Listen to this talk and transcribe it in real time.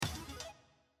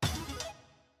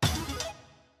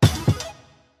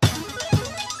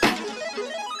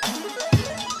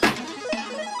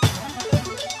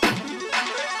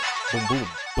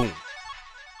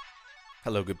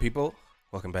Hello, good people.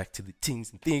 Welcome back to the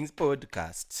Things and Things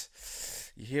podcast.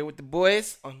 You're here with the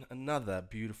boys on another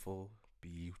beautiful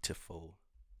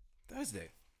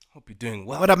Thursday. Hope you're doing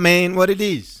well. What up, man? What it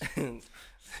is?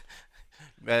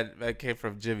 man came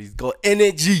from gym. He's got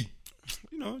energy.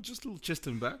 You know, just a little chest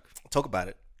and back. Talk about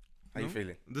it. How you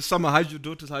feeling? This summer, hide your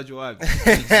daughters, hide your wives.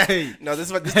 No,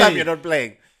 this time you're not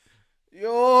playing.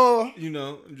 Yo, you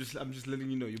know, I'm just letting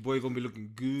you know, your boy gonna be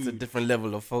looking good. it's a different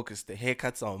level of focus. The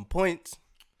haircuts are on point.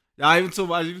 Yeah, I even told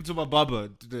my barber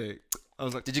today. I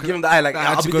was like, Did you give him the eye? Like, I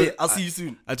had I'll to be go- there. I'll see you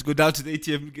soon. I had to go down to the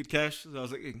ATM to get cash. So I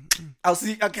was like, hey,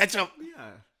 I'll catch up. yeah.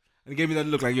 And he gave me that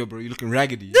look like, yo, bro, you looking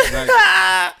raggedy. Like,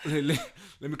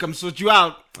 let me come sort you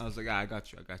out. I was like, I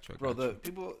got you. Bro, the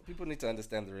people need to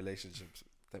understand the relationships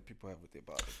that people have with their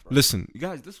barbers. Bro. Listen, you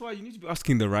guys, that's why you need to be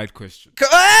asking the right question.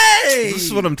 Hey! This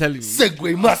is what I'm telling you.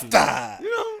 Segway master.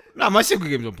 You know, my Segway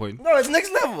game's on point. No, it's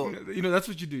next level. You know, that's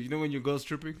what you do. You know, when your girl's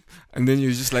tripping, and then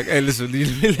you're just like, hey, listen,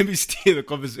 let me steer the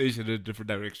conversation in a different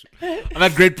direction. I've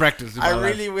had great practice in my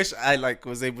life. really wish I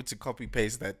was able to copy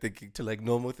paste that thinking to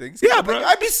normal things. Yeah, bro.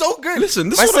 I'd be so good. Listen,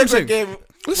 this my is what I'm Segway saying. game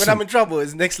when I'm in trouble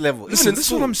is next level. Listen, this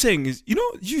is what I'm saying is, you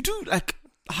know, you do like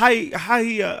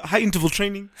high interval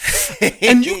training,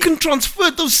 and you can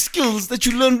transfer those skills that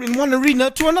you learn in one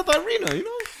arena to another arena. You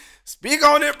know. Speak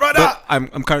on it, brother. But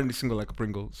I'm currently single like a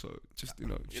Pringle, so just if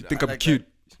you think I'm like cute.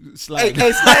 Slide.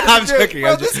 Hey, slide I'm is good. joking.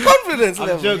 Bro, I'm this joking. confidence I'm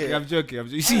level. joking. here. I'm joking.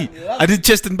 You see, I did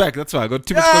chest and back. That's why I got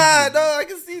too much Yeah, confidence. no, I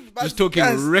can see. But Just talking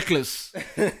guys, reckless.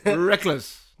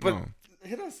 But No.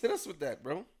 hit us with that,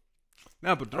 bro.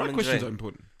 Nah, but the I'm right questions enjoying. are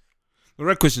important. The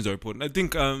right questions are important. I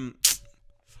think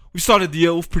we started the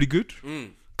year off pretty good.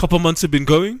 Couple months have been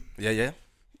going. Yeah.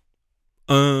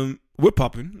 We're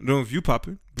popping. I don't know if you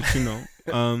popping, but you know.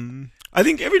 I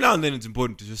think every now and then it's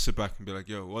important to just sit back and be like,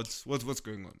 yo, what's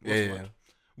going on? What's what?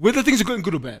 Whether things are going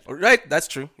good or bad. All right, that's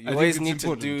true. You I think always it's need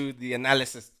important. to do the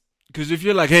analysis. Because if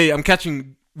you're like, hey, I'm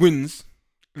catching wins,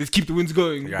 let's keep the wins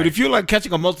going. Right. But if you're like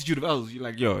catching a multitude of L's, you're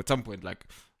like, yo, at some point, like,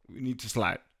 we need to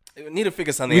slide. You need to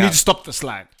figure something We out. need to stop the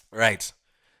slide. Right.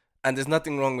 And there's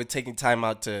nothing wrong with taking time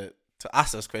out to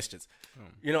ask those questions.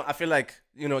 You know, I feel like,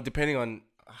 you know, depending on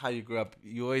how you grew up,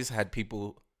 you always had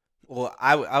people, or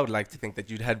I would like to think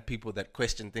that you'd had people that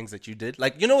question things that you did.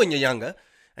 Like, you know, when you're younger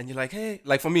and you're like, hey,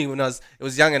 like for me, when it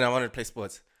was young and I wanted to play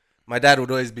sports, my dad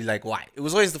would always be like, why? It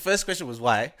was always the first question was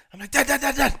why. I'm like,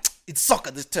 dad, it's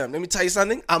soccer this term. Let me tell you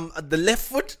something. I'm at the left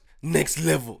foot, next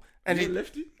level. And You're a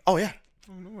lefty? oh yeah.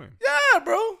 Oh, no way. Yeah,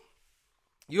 bro.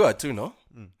 You are too, no?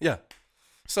 Yeah.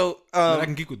 So, I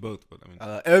can kick with both, but I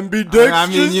mean... ambidextrous. I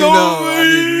mean, you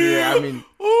know,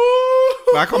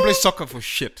 but I can't play soccer for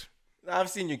shit. I've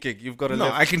seen you kick. You've got a No,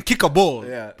 left. I can kick a ball,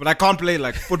 Yeah. but I can't play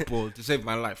like football to save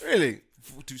my life. Really?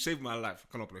 To save my life,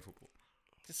 I cannot play football.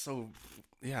 Just so,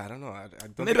 yeah, I don't know. I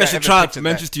don't Maybe think I should ever try out pictured for that.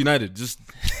 Manchester United. Just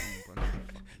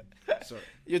sorry,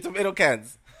 Your tomato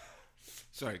cans.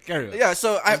 carry on. Yeah,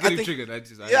 so I was getting think. triggered.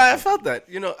 I felt that.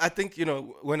 You know, I think, you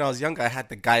know, when I was younger, I had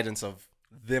the guidance of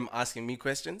them asking me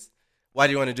questions. Why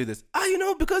do you want to do this? You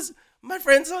know, because my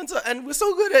friends so and so, and we're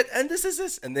so good at, and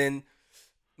this. And then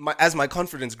as my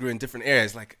confidence grew in different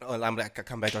areas, like, I'm like, I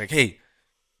come back like, hey,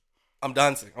 I'm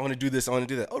dancing. I want to do this. I want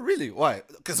to do that. Oh, really? Why?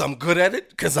 Because I'm good at it?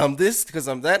 Because I'm this? Because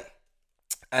I'm that?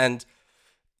 And,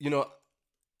 you know,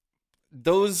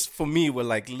 those for me were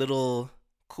like little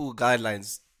cool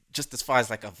guidelines, just as far as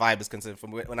like a vibe is concerned.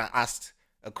 From when I asked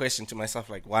a question to myself,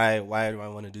 like, why do I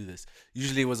want to do this?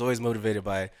 Usually it was always motivated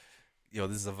by, yo,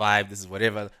 this is a vibe, this is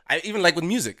whatever. I even like with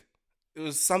music, it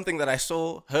was something that I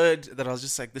saw, heard, that I was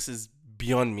just like, this is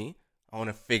beyond me. I want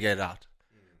to figure it out.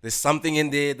 There's something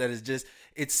in there that is just,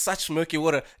 it's such murky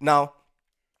water. Now,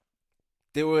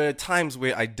 there were times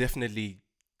where I definitely,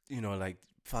 you know, like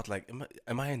felt like,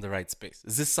 am I in the right space?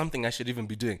 Is this something I should even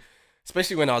be doing?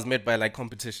 Especially when I was met by like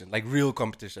competition, like real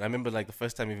competition. I remember like the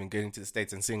first time even getting to the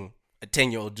States and seeing a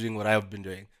 10-year-old doing what I've been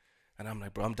doing. And I'm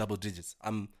like, bro, I'm double digits.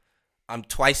 I'm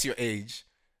twice your age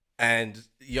and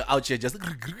you're out here just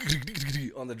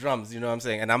on the drums, you know what I'm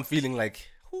saying? And I'm feeling like,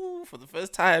 for the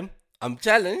first time, I'm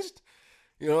challenged.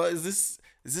 You know, is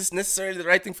this necessarily the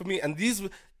right thing for me? And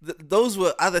those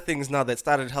were other things now that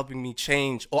started helping me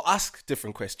change or ask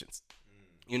different questions.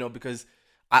 You know, because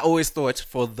I always thought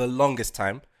for the longest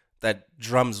time that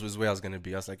drums was where I was going to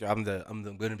be. I was like, I'm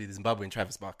going to be the Zimbabwean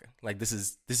Travis Barker. Like, this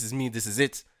is me, this is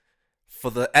it.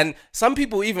 And some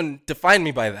people even define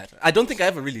me by that. I don't think I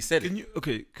ever really said it.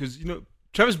 Because, you know,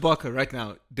 Travis Barker right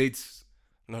now dates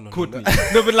No. Courtney.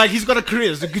 No, but like he's got a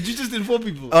career. So could you just inform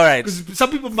people? All right. Because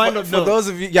some people might not For know. those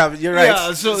of you, yeah, you're right.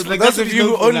 Yeah, so, for like, those that's what of he's you who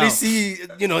known for only now. see,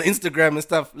 you know, Instagram and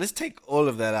stuff, let's take all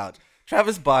of that out.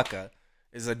 Travis Barker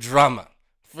is a drummer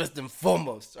first and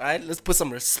foremost, right? Let's put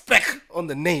some respect on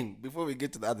the name before we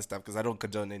get to the other stuff, because I don't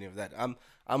condone any of that.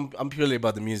 I'm purely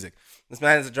about the music. This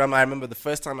man is a drummer. I remember the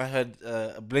first time I heard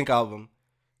a Blink album.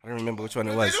 I don't remember which one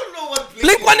it was. I don't know what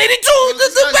Blink 182.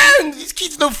 This is a band. These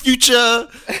kids know Future.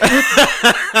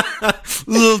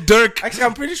 Little Dirk. Actually,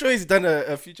 I'm pretty sure he's done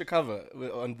a Future cover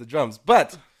on the drums.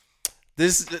 But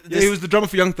this he was the drummer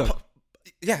for Young Thug.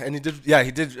 Yeah, and he did. Yeah,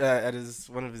 he did at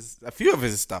a few of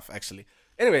his stuff actually.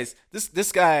 Anyways,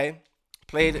 this guy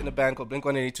played in a band called Blink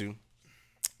 182.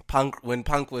 When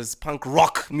punk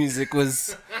rock music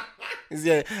was.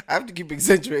 Yeah, I have to keep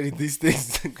accentuating these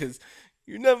things because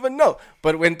you never know.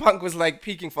 But when punk was like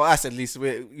peaking for us, at least,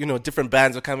 where different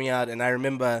bands were coming out, and I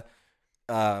remember,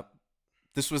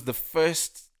 this was the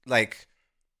first like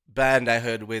band I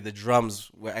heard where the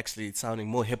drums were actually sounding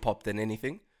more hip hop than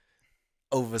anything,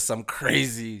 over some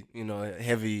crazy,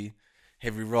 heavy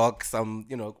rock, some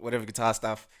whatever guitar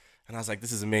stuff, and I was like,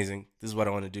 this is amazing. This is what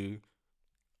I want to do.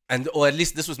 Or at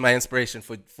least this was my inspiration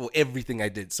for everything I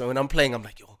did. So when I'm playing, I'm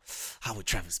like, yo, how would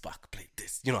Travis Barker play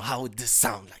this? How would this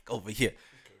sound like over here?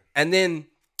 Okay. And then,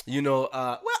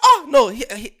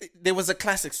 there was a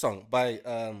classic song by,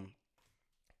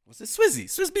 was it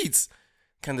Swizz Beatz?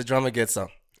 Can the Drummer Get Some?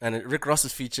 And Rick Ross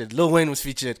was featured. Lil Wayne was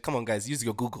featured. Come on, guys, use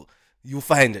your Google. You'll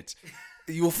find it.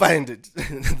 You'll find it.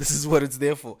 This is what it's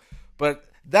there for. But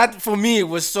that, for me,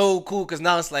 was so cool because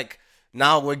now it's like,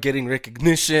 now we're getting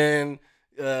recognition.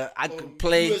 I could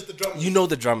play.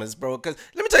 The drummers, bro. Because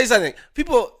let me tell you something.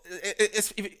 People,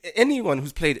 if anyone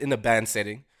who's played in a band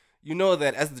setting,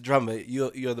 that as the drummer,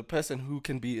 you're the person who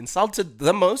can be insulted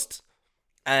the most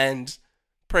and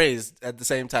praised at the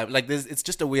same time. Like it's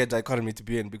just a weird dichotomy to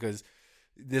be in because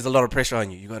there's a lot of pressure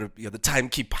on you. You're the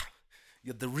timekeeper.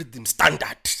 You're the rhythm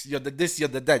standard. You're the this. You're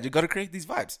the that. You got to create these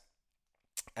vibes.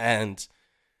 And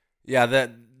yeah,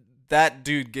 that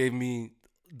dude gave me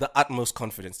the utmost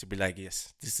confidence to be like,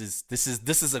 yes, this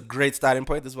is a great starting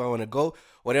point. This is where I want to go.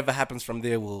 Whatever happens from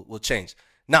there will change.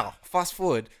 Now, fast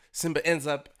forward, Simba ends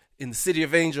up in the City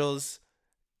of Angels,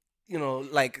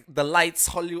 like the lights,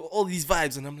 Hollywood, all these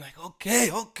vibes, and I'm like,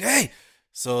 okay.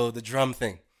 So the drum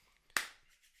thing.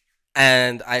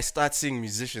 And I start seeing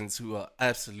musicians who are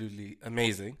absolutely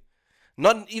amazing.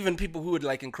 Not even people who would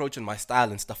like encroach on my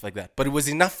style and stuff like that. But it was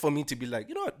enough for me to be like,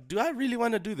 what, do I really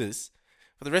want to do this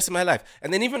for the rest of my life?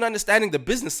 And then even understanding the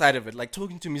business side of it, like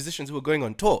talking to musicians who were going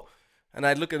on tour. And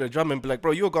I'd look at a drummer and be like,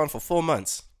 bro, you were gone for 4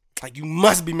 months. Like, you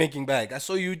must be making bag. I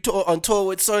saw you on tour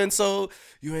with so-and-so.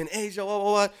 You were in Asia,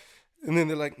 what. And then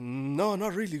they're like, no,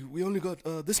 not really. We only got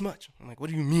this much. I'm like, what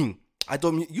do you mean? I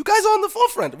don't mean, you guys are on the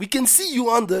forefront. We can see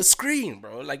you on the screen,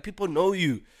 bro. Like, people know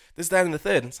you. This, that, and the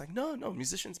third. And it's like, no,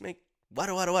 musicians make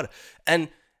what. And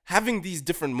having these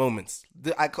different moments,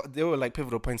 they were like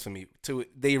pivotal points for me.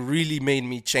 They really made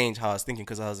me change how I was thinking,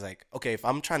 because I was like, okay, if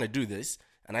I'm trying to do this,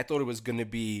 and I thought it was going to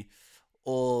be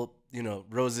all,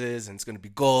 roses, and it's going to be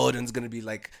gold, and it's going to be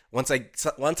like, once I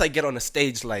get on a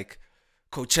stage like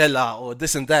Coachella or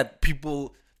this and that,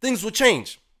 things will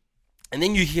change. And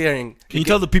then you're hearing... Can you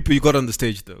tell the people you got on the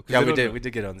stage, though? Yeah, we did. We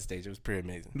did get on the stage. It was pretty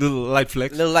amazing. Little light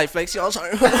flex. Y'all.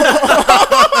 Sorry.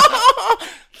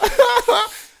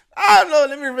 I don't know.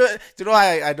 Let me... Do you know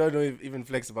why I don't know even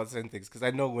flex about certain things? Because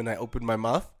I know when I opened my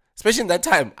mouth, especially in that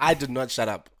time, I did not shut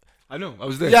up. I know. I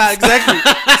was there. Yeah, exactly.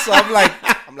 So I'm like,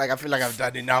 I feel like I've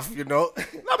done enough, No,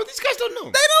 but these guys don't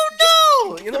know. They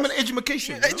don't know. I'm an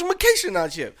education. Education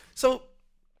out here. So...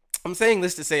 I'm saying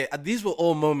this to say these were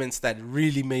all moments that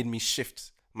really made me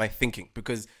shift my thinking,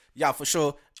 because yeah, for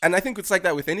sure. And I think it's like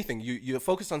that with anything. You're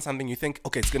focused on something, you think,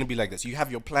 okay, it's going to be like this. You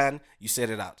have your plan, you set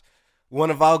it out.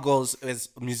 One of our goals as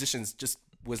musicians just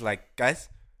was like, guys,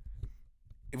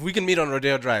 if we can meet on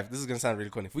Rodeo Drive, this is going to sound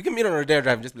really cool. If we can meet on Rodeo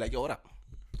Drive and just be like, yo, what up?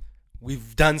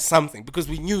 We've done something, because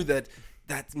we knew that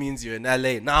means you're in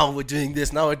LA. Now we're doing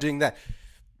this, now we're doing that.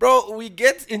 Bro, we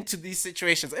get into these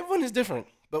situations. Everyone is different.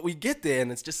 But we get there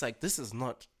and it's just like, this is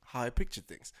not how I pictured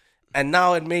things. And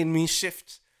now it made me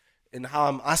shift in how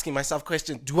I'm asking myself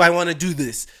questions. Do I want to do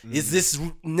this? Is this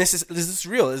Is this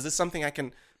real? Is this something I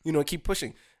can, keep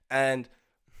pushing? And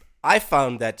I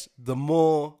found that the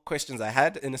more questions I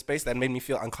had in a space that made me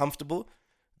feel uncomfortable,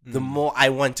 the more I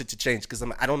wanted to change. Because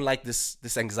I don't like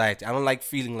this anxiety. I don't like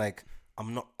feeling like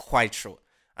I'm not quite sure.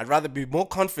 I'd rather be more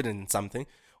confident in something,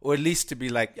 or at least to be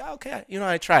like, yeah, okay,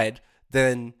 I tried,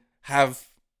 than have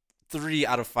 3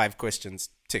 out of 5 questions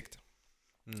ticked.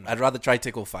 I'd rather try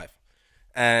tick all 5.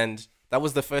 And that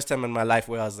was the first time in my life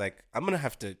where I was like, I'm going to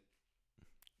have to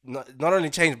not only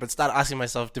change, but start asking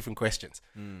myself different questions.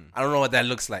 I don't know what that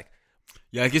looks like.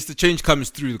 Yeah, I guess the change comes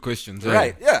through the questions.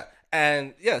 Right, yeah.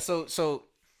 And yeah, so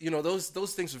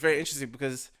those things were very interesting,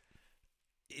 because,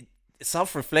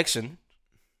 self-reflection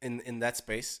in that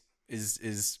space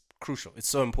is crucial. It's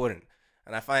so important.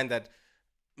 And I find that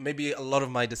maybe a lot of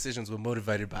my decisions were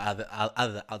motivated by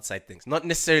other outside things, not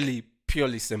necessarily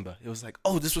purely Simba. It was like,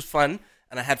 oh, this was fun,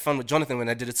 and I had fun with Jonathan when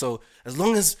I did it. So as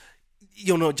long as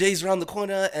Jay's around the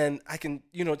corner and I can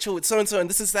chill with so and so and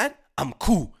this is that, I'm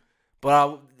cool.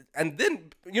 And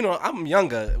then I'm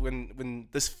younger when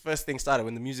this first thing started,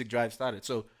 when the music drive started.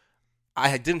 So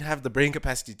I didn't have the brain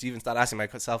capacity to even start asking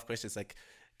myself questions like,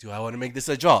 do I want to make this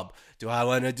a job? Do I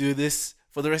want to do this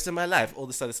for the rest of my life? All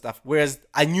this other stuff. Whereas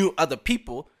I knew other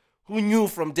people who knew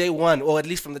from day one, or at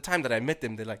least from the time that I met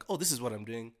them, they're like, oh, this is what I'm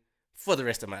doing for the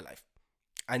rest of my life.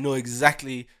 I know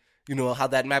exactly, how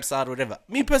that maps out or whatever.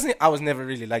 Me personally, I was never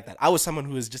really like that. I was someone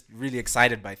who was just really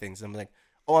excited by things. I'm like,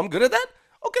 oh, I'm good at that?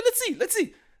 Okay, let's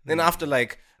see. Then after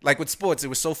like with sports, it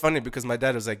was so funny because my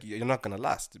dad was like, you're not going to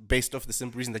last, based off the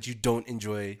simple reason that you don't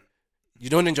enjoy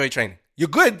training. You're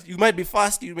good. You might be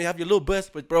fast. You may have your little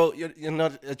burst, but bro, you're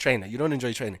not a trainer. You don't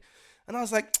enjoy training. And I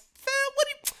was like, what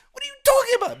are you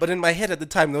talking about? But in my head at the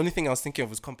time, the only thing I was thinking of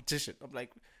was competition. I'm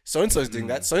like, so-and-so is doing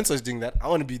that. So-and-so is doing that. I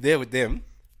want to be there with them.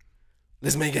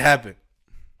 Let's make it happen.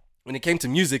 When it came to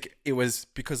music, it was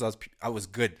because I was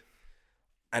good.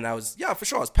 And I was, for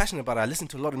sure, I was passionate about it. I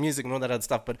listened to a lot of music and all that other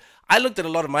stuff. But I looked at a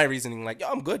lot of my reasoning like,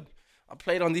 I'm good. I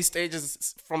played on these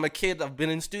stages from a kid. I've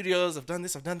been in studios. I've done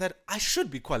this. I've done that. I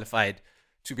should be qualified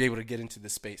to be able to get into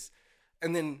this space.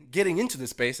 And then getting into the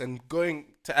space and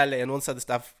going to LA and all this other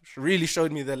stuff really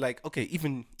showed me that, like, okay,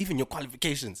 even your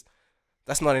qualifications,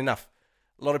 that's not enough.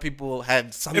 A lot of people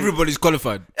had some... Everybody's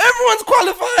qualified. Everyone's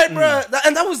qualified, bro.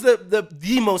 And that was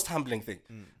the most humbling thing.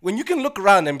 When you can look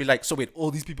around and be like, so wait,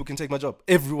 all these people can take my job.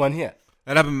 Everyone here.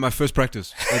 That happened in my first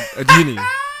practice at uni.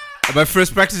 At my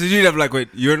first practice at uni, I'm like, wait,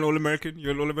 you're an All-American?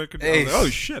 You're an All-American? Hey, like, oh,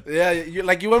 shit. Yeah,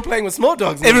 you weren't playing with small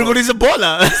dogs. Everybody's a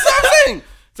baller. Something.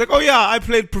 It's like, oh yeah, I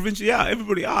played provincial. Yeah,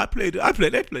 everybody. I played.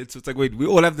 So it's like, wait, we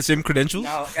all have the same credentials.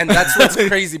 And that's what's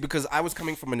crazy because I was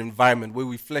coming from an environment where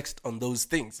we flexed on those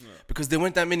things because there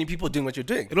weren't that many people doing what you're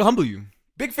doing. It'll humble you.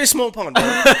 Big fish, small pond,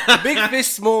 bro. Big fish,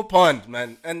 small pond,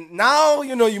 man. And now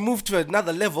you move to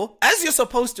another level as you're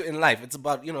supposed to in life. It's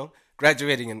about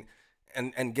graduating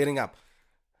and getting up.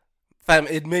 Fam,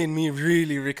 it made me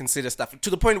really reconsider stuff to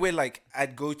the point where like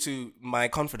I'd go to my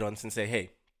confidants and say,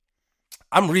 hey,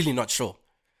 I'm really not sure.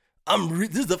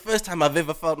 This is the first time I've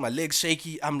ever felt my legs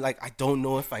shaky. I'm like, I don't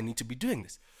know if I need to be doing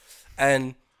this.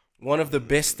 And one of the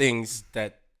best things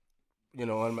that,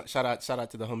 shout out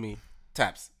to the homie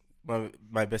Taps,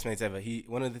 my best mates ever.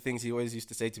 One of the things he always used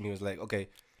to say to me was like, okay,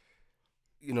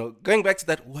 going back to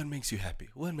that, what makes you happy?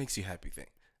 What makes you happy thing?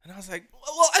 And I was like,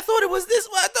 well, I thought it was this.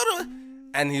 Well, I thought it was.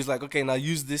 And he was like, okay, now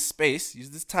use this space,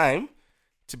 use this time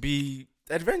to be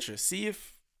adventurous. See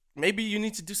if maybe you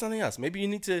need to do something else. Maybe you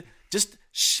need to just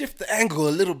shift the angle a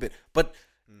little bit. But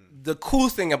the cool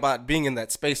thing about being in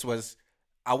that space was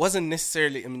I wasn't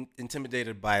necessarily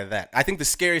intimidated by that. I think the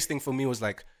scariest thing for me was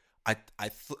like, I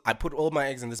put all my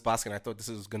eggs in this basket and I thought this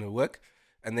was going to work.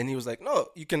 And then he was like, no,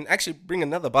 you can actually bring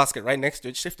another basket right next to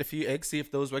it, shift a few eggs, see if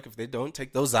those work. If they don't,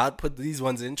 take those out, put these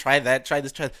ones in, try that, try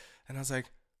this, try that. And I was like,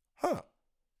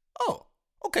 oh,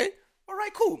 okay. All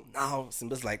right, cool. Now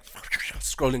Simba's like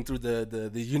scrolling through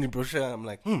the uni brochure. I'm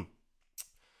like,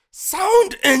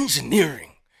 sound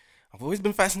engineering. I've always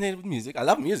been fascinated with music. I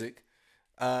love music.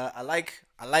 I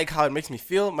like how it makes me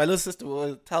feel. My little sister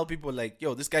will tell people like,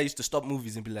 yo, this guy used to stop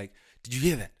movies and be like, did you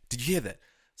hear that? Did you hear that?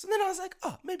 So then I was like,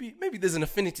 oh, maybe there's an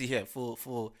affinity here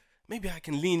for maybe I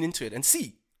can lean into it and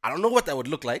see. I don't know what that would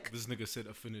look like. This nigga said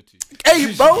affinity.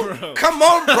 Hey, bro. Come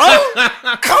on,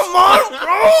 bro. Come on,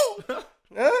 bro.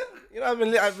 Huh? I've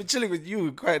been chilling with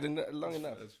you quite long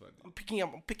enough. That's funny. I'm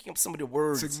picking up some of the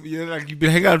words. Like, like you've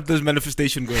been hanging out with those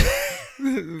manifestation girls.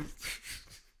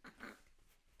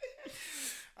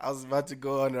 I was about to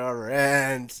go on a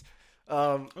rant.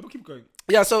 I'm gonna keep going.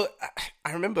 Yeah, so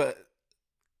I remember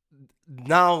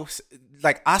now,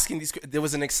 like asking these, there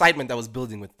was an excitement that was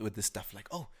building with this stuff. Like,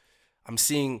 oh, I'm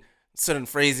seeing certain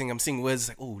phrasing. I'm seeing words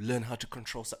like, oh, learn how to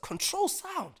control sound. Control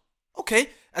sound. Okay.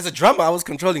 As a drummer, I was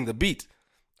controlling the beat.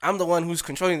 I'm the one who's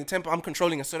controlling the tempo. I'm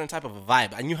controlling a certain type of a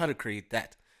vibe. I knew how to create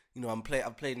that.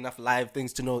 I've played enough live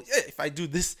things to know, if I do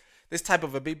this type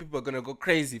of a beat, people are going to go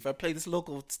crazy. If I play this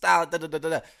local style,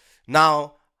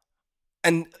 Now,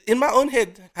 and in my own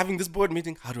head, having this board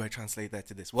meeting, how do I translate that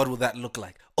to this? What will that look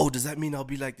like? Oh, does that mean I'll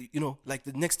be like, like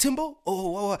the next Timbo?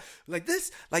 Oh, like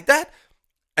this, like that?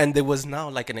 And there was now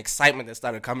like an excitement that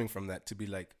started coming from that to be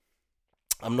like,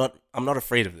 I'm not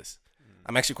afraid of this.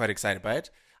 I'm actually quite excited by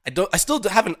it. I still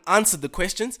haven't answered the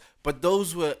questions, but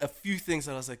those were a few things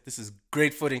that I was like, this is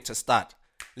great footing to start.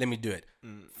 let me do it.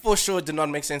 For sure, it did not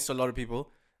make sense to a lot of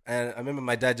people. And I remember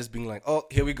my dad just being like, "Oh,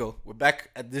 here we go. We're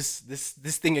back at this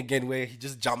thing again, where he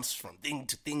just jumps from thing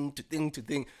to thing to thing to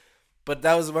thing." But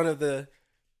that was one of the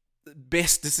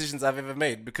best decisions I've ever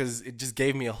made, because it just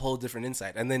gave me a whole different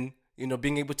insight. And then,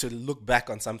 being able to look back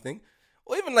on something,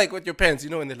 or even like with your parents,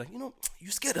 when they're like,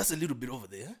 you scared us a little bit over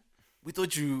there. We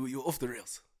thought you were off the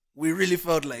rails. We really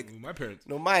felt like... My parents.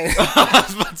 No, mine. I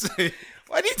was about to say,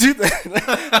 why do you do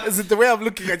that? Is it the way I'm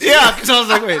looking at you? Yeah, because I was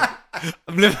like, wait,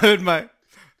 I've never heard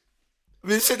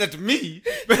they said that to me.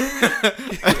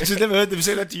 I've just never heard them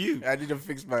say that to you. I need to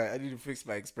fix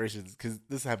my expressions, because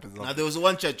this happens a lot. Now, there was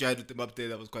one chat you had with them up there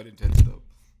that was quite intense, though.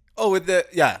 Oh, with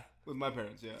my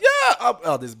parents, yeah.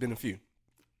 Yeah, there's been a few.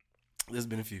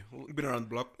 We've been around the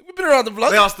block.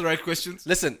 They asked the right questions.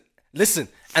 Listen.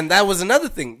 And that was another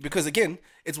thing, because again,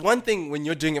 it's one thing when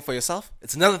you're doing it for yourself.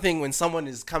 It's another thing when someone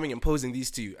is coming and posing these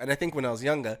to you. And I think when I was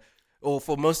younger, or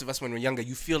for most of us when we're younger,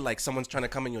 you feel like someone's trying to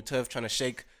come in your turf, trying to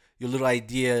shake your little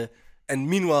idea. And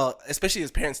meanwhile, especially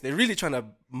as parents, they're really trying to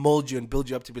mold you and build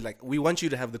you up to be like, we want you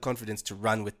to have the confidence to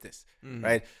run with this,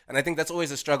 right? And I think that's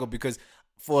always a struggle, because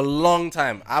for a long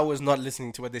time, I was not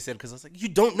listening to what they said, because I was like, you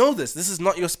don't know this. This is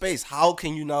not your space. How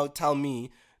can you now tell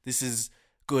me this is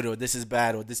good, or this is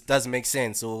bad, or this does make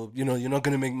sense, or, you're not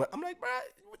going to make money? I'm like, bro,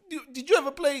 did you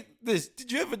ever play this?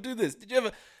 Did you ever do this? Did you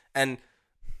ever? And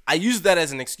I used that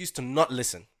as an excuse to not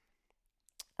listen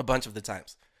a bunch of the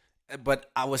times.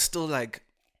 But I was still like,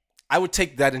 I would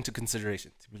take that into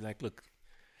consideration, to be like, look,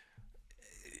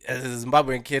 as a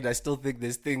Zimbabwean kid, I still think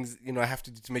there's things, I have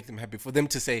to do to make them happy. For them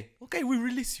to say, okay, we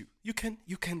release you. You can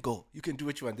go. You can do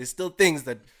what you want. There's still things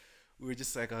that we were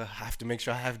just like, oh, I have to make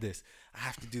sure I have this. I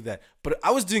have to do that. But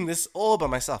I was doing this all by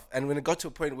myself. And when it got to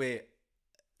a point where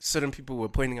certain people were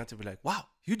pointing out to be like, wow,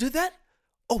 you did that?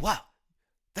 Oh, wow.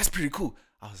 That's pretty cool.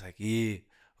 I was like, yeah,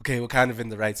 okay, we're kind of in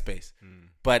the right space.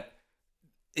 But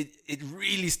it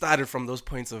really started from those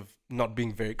points of not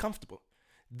being very comfortable.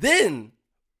 Then,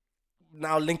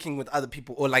 now linking with other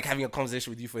people, or like having a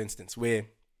conversation with you, for instance, where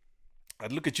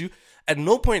I'd look at you. At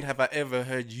no point have I ever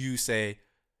heard you say,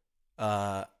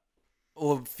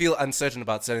 or feel uncertain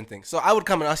about certain things. So I would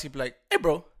come and ask you, be like, hey,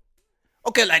 bro,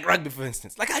 okay, like rugby, for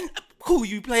instance. Like, cool,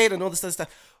 you played and all this other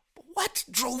stuff. But what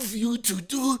drove you to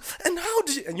do, and how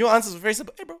did you? And your answers were very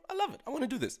simple. Hey, bro, I love it. I want to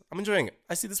do this. I'm enjoying it.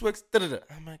 I see this works. Da-da-da.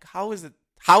 I'm like, how is it?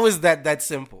 How is that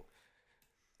simple?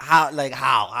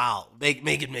 How?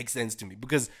 Make it make sense to me.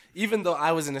 Because even though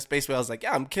I was in a space where I was like,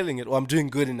 yeah, I'm killing it, or I'm doing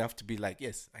good enough to be like,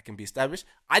 yes, I can be established,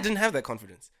 I didn't have that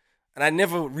confidence. And I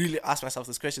never really asked myself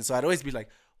this question. So I'd always be like,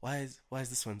 why is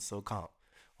this one so calm?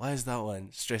 Why is that one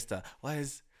stressed out? Why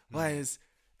is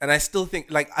and I still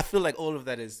think, like, I feel like all of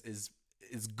that is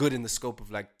good in the scope of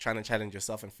like trying to challenge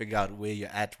yourself and figure out where you're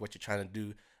at, what you're trying to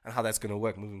do, and how that's going to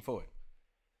work moving forward.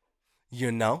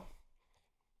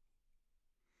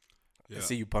 I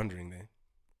see you pondering there.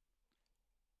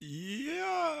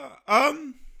 Yeah.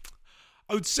 I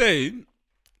would say,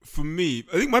 for me,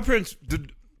 I think my parents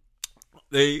did.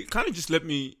 They kind of just let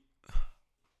me.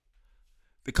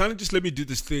 They kind of just let me do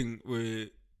this thing where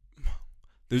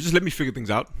they just let me figure things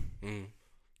out.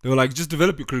 They were like, just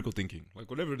develop your critical thinking. Like,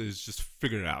 whatever it is, just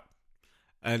figure it out.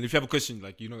 And if you have a question,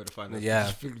 like, you're not going to find it.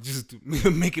 Yeah. Just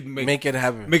make it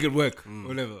happen. Make it work.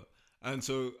 Whatever. And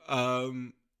so,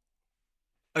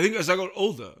 I think as I got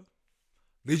older,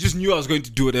 they just knew I was going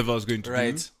to do whatever I was going to do.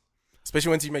 Right. Especially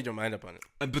once you made your mind up on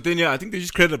it. But then, I think they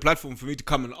just created a platform for me to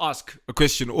come and ask a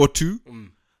question or two.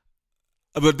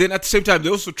 But then at the same time, they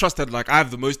also trust that, like, I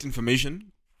have the most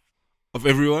information of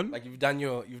everyone. Like, you've done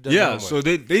your homework. So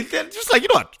they're just like, you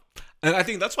know what? And I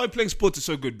think that's why playing sports is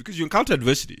so good, because you encounter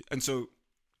adversity. And so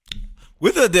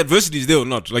whether the adversity is there or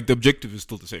not, like, the objective is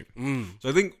still the same. So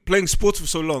I think playing sports for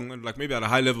so long, and like maybe at a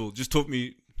high level, just taught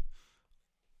me,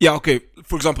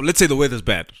 for example, let's say the weather's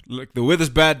bad. Like, the weather's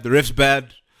bad, the ref's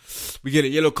bad, we get a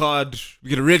yellow card, we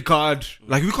get a red card.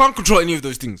 Like, we can't control any of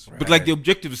those things. Right. But like, the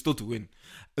objective is still to win.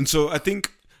 And so I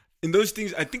think in those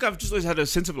things, I think I've just always had a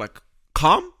sense of like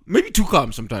calm, maybe too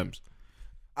calm sometimes.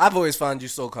 I've always found you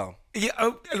so calm. Yeah,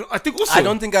 I think also. I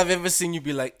don't think I've ever seen you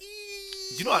be like,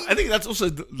 you know what? I think that's also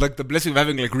like the blessing of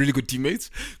having like really good teammates.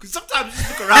 Because sometimes you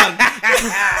just look around.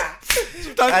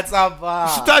 That's our bar.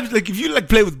 Sometimes, like, if you like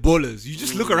play with ballers, you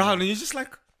just look around and you're just like,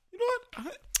 you know what?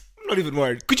 I'm not even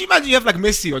worried. Could you imagine you have like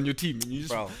Messi on your team and you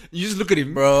just look at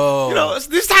him, bro? You know,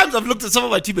 there's times I've looked at some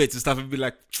of my teammates and stuff and be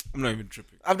like, I'm not even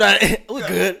tripping. I'm not. We're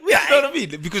good. You know what I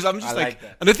mean? Because I'm just like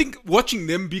and I think watching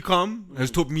them be calm has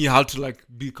taught me how to like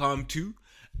be calm too.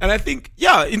 And I think,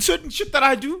 in certain shit that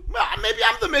I do, maybe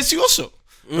I'm the Messi also.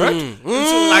 right? And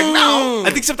so like now, I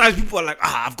think sometimes people are like,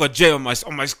 I've got Jay on my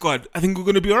squad. I think we're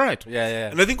gonna be all right. Yeah.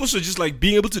 And I think also just like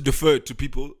being able to defer to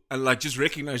people and like just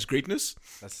recognize greatness.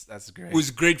 That's great.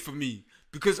 Was great for me.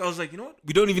 Because I was like, you know what?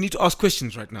 We don't even need to ask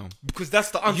questions right now. Because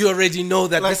that's the answer. You already know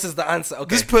that this is the answer.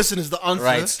 Okay. This person is the answer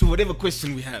Right. to whatever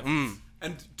question we have.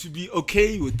 And to be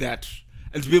okay with that.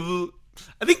 And to be able...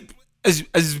 I think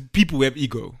as people, we have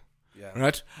ego. Yeah.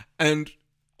 Right? And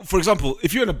for example,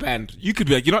 if you're in a band, you could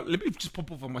be like, you know what? Let me just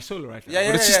pop off on my solo right now. Yeah,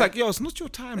 but it's just yeah. like, yo, it's not your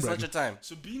time, It's bro. not your time.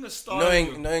 So being a star...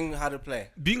 Knowing how to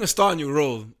play. Being a star in your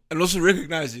role and also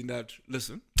recognizing that,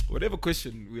 listen... Whatever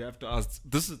question we have to ask,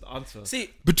 this is the answer. See,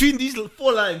 between these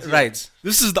 4 lines, here, right?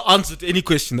 This is the answer to any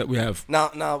question that we have.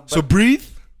 Now. So breathe,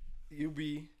 you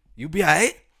be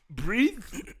alright. breathe,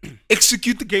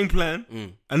 execute the game plan,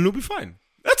 and you'll be fine.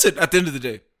 That's it. At the end of the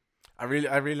day, I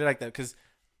really like that because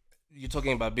you're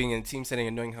talking about being in a team setting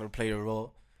and knowing how to play your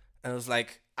role, and I was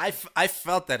like, I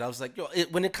felt that I was like, yo,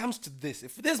 when it comes to this,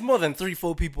 if there's more than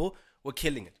 3-4 people, we're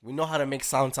killing it. We know how to make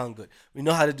sound good. We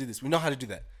know how to do this. We know how to do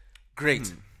that.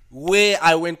 Great. Where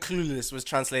I went clueless was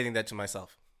translating that to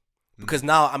myself. Because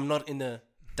now I'm not in a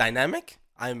dynamic.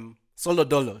 I'm solo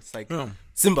dolo. It's like,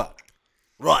 Simba,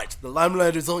 right, the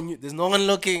limelight is on you. There's no one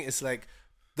looking. It's like,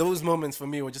 those moments for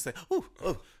me were just like,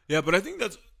 oh. Yeah, but I think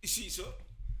that's... You see, so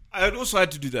I had also had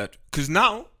to do that. Because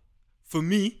now, for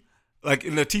me, like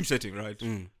in a team setting, right?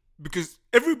 Because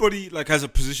everybody like has a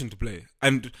position to play.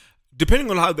 And depending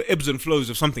on how the ebbs and flows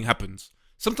of something happens...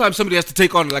 Sometimes somebody has to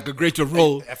take on like a greater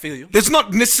role. I feel you. That's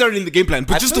not necessarily in the game plan,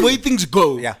 but just the way things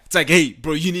go. Yeah. It's like, hey,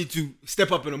 bro, you need to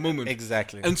step up in a moment.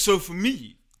 Exactly. And so for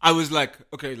me, I was like,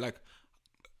 okay, like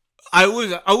I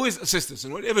always assess this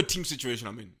in whatever team situation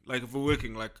I'm in. Like if we're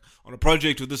working like on a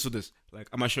project or this, like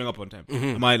am I showing up on time?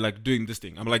 Am I like doing this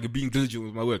thing? Am I like being diligent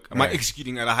with my work? Am I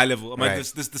executing at a high level? Am I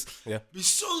this? Yeah.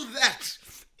 So that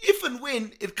if and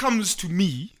when it comes to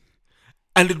me,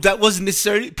 and if that wasn't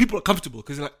necessary, people are comfortable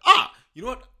because they're like, you know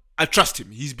what? I trust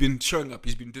him. He's been showing up.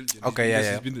 He's been diligent.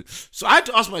 So I had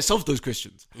to ask myself those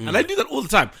questions. And I do that all the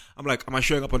time. I'm like, am I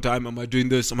showing up on time? Am I doing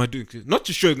this? Am I doing... Not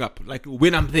just showing up. Like,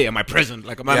 when I'm there, am I present?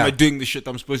 Like, am I doing the shit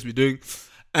I'm supposed to be doing?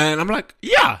 And I'm like,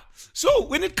 yeah. So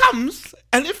when it comes,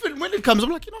 and when it comes, I'm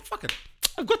like, you know, fuck it.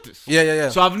 I've got this. Yeah.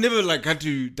 So I've never, like, had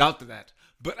to doubt that.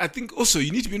 But I think also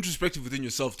you need to be introspective within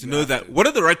yourself to know that what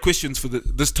are the right questions for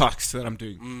this task that I'm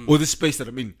doing or this space that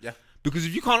I'm in. Yeah. Because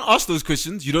if you can't ask those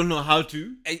questions, you don't know how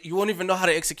to... You won't even know how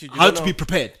to execute. How to be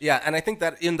prepared. Yeah, and I think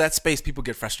that in that space, people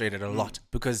get frustrated a lot.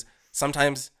 Because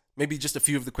sometimes maybe just a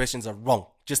few of the questions are wrong.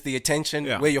 Just the attention,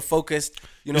 where you're focused.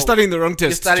 You know, you're studying the wrong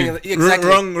test. You're studying... Exactly.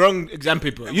 Wrong exam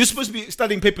paper. You're supposed to be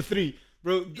studying paper 3.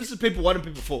 Bro, this is paper 1 and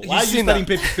paper 4. Why are you studying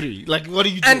paper 3? Like, what are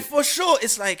you doing? And for sure,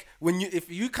 it's like, if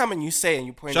you come and you say and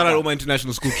you point Shout out all my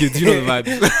international school kids. You know the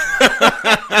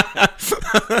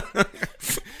vibes.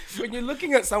 When you're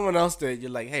looking at someone else there,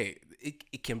 you're like, hey,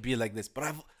 it can be like this.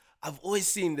 But I've always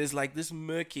seen there's like this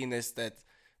murkiness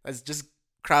that's just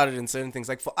crowded in certain things.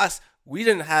 Like for us, we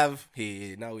didn't have,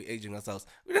 now we're aging ourselves.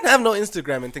 We didn't have no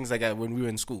Instagram and things like that when we were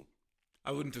in school.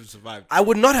 I wouldn't have survived. I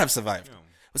would not have survived. No.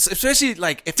 Especially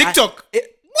like if TikTok.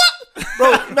 What?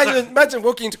 Bro, imagine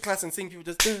walking into class and seeing people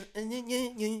just...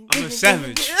 I'm a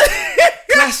savage.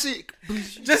 Classic.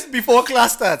 Just before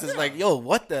class starts, it's like, yo,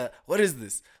 what is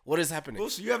this? What is happening?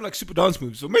 Also, you have like super dance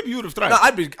moves, so maybe you would have tried. No,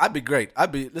 I'd be great.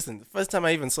 Listen, the first time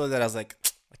I even saw that, I was like,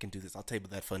 I can do this. I'll table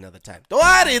that for another time. Don't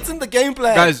worry, it's in the game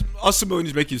plan. Guys, ask Simba when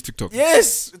he's making his TikTok.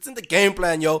 Yes, it's in the game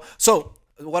plan, yo. So,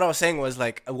 what I was saying was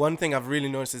like, one thing I've really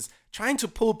noticed is trying to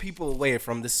pull people away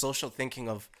from this social thinking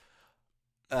of,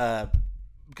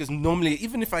 because normally,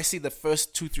 even if I see the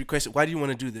first 2-3 questions, why do you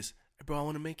want to do this? Bro, I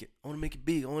want to make it. I want to make it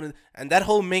big. And that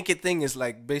whole make it thing is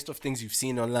like based off things you've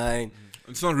seen online.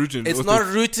 It's not rooted. It's not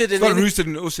rooted in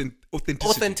authenticity.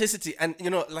 Authenticity, and you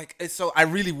know, like so, I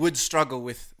really would struggle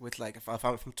with like if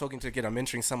I'm talking to a kid, I'm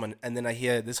mentoring someone, and then I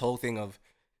hear this whole thing of,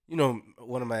 you know,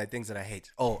 one of my things that I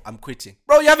hate. Oh, I'm quitting,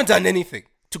 bro. You haven't done anything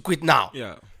to quit now.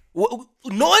 Yeah. No one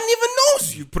even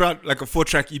knows. You put out like a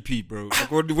 4-track EP, bro.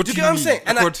 Like, what do you get what I'm saying?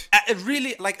 And like, it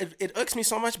really like it irks me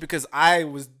so much because I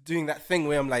was doing that thing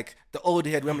where I'm like the old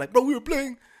head where I'm like, bro, we were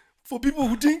playing for people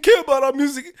who didn't care about our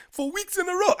music for weeks in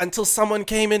a row until someone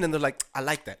came in and they're like, I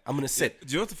like that. I'm gonna sit.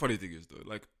 Do you know what the funny thing is though?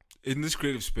 Like in this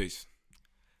creative space,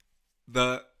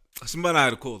 somebody I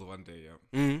had a call the one day.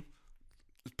 Yeah.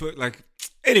 Mm-hmm.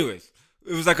 Anyways,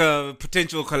 it was like a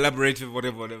potential collaborative,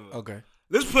 whatever. Okay.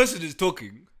 This person is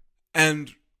talking.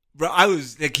 And bro, I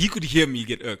was like, he could hear me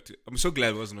get irked. I'm so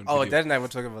glad it wasn't on video. Dad and I were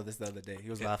talking about this the other day. He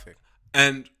was laughing.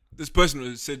 And this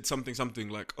person said something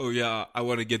like, oh yeah, I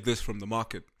want to get this from the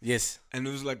market. Yes. And it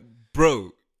was like,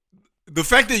 bro, the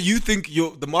fact that you think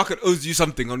the market owes you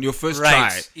something on your first try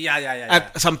Right. Yeah.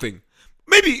 at something.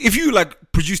 Maybe if you like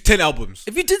produce 10 albums,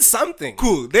 If you did something.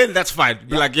 cool, then that's fine.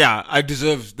 Be like, yeah, I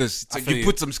deserve this. It's like feel you you.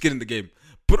 put some skin in the game.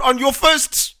 But on your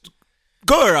first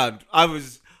go around, I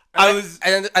was.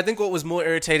 And I think what was more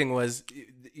irritating was,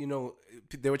 you know,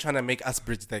 they were trying to make us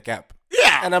bridge that gap.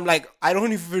 Yeah. And I'm like, I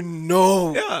don't even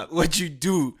know Yeah. what you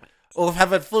do or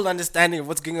have a full understanding of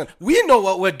what's going on. We know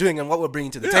what we're doing and what we're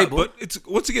bringing to the Yeah, table. but it's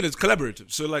once again it's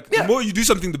collaborative. So like Yeah. the more you do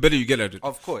something, the better you get at it.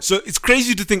 Of course. So it's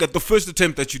crazy to think at the first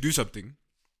attempt that you do something,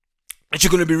 that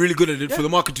you're going to be really good at it for the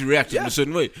market to react in Yeah. a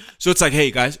certain way. So it's like,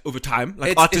 hey guys, over time,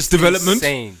 like It's artist development,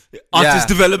 insane. artist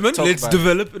Yeah. development. Talk Let's about it.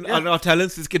 develop and our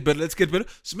talents. Let's get better. Let's get better.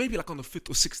 So maybe like on the 5th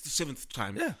or 6th or 7th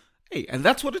time. Yeah. Hey, and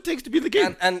that's what it takes to be in the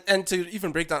game. And to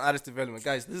even break down artist development,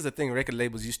 guys, this is a thing record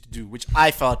labels used to do, which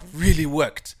I felt really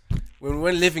worked. When we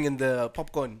were living in the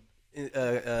popcorn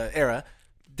era,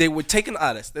 they would take an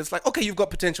artist. It's like, okay, you've got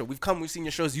potential. We've seen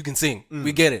your shows. You can sing.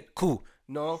 We get it. Cool.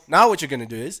 No. Now what you're going to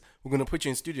do is we're going to put you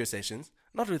in studio sessions,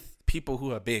 not with people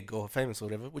who are big or famous or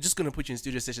whatever. We're just going to put you in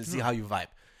studio sessions, see how you vibe.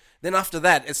 Then after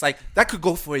that, it's like, that could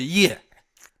go for a year.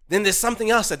 Then there's something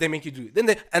else that they make you do.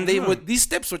 These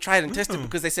steps were tried and tested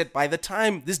because they said by the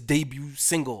time this debut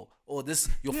single or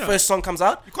your first song comes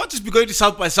out, You can't just be going to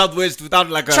South by Southwest without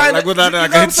you know a what I'm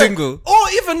hit saying? single. or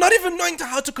even not even knowing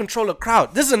how to control a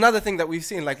crowd. This is another thing that we've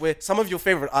seen, like where some of your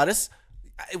favorite artists,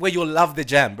 where you'll love the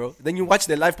jam, bro. Then you watch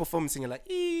their live performance and you're like,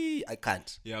 I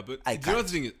can't. Yeah, but I the other can't.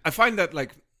 thing is, I find that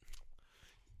like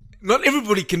not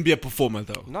everybody can be a performer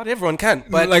though. Not everyone can,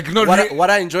 but Like, not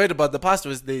what I enjoyed about the past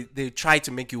was they try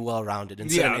to make you well-rounded in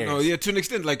certain areas. To an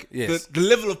extent, like Yes. the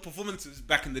level of performances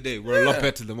back in the day were a lot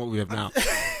better than what we have now.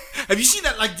 Have you seen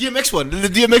that like DMX one? The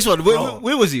DMX one.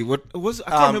 Where was he? What was?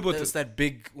 I can't remember. It's that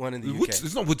big one in the UK.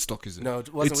 It's not Woodstock, is it? No,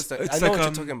 it wasn't It's- Woodstock. it's I know like, what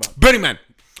you're talking about. Burning Man.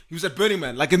 He was at Burning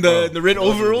Man, like in the red it wasn't in the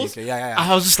overalls. UK. Yeah.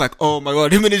 I was just like, oh my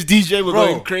god, him and his DJ were Bro.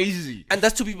 going crazy. And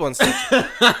that's two people on stage.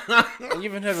 And you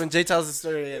even heard when Jay tells the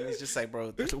story and he's just like,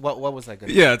 bro, what was I going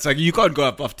to do? Yeah, it's like you can't go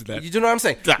up after that. You do know what I'm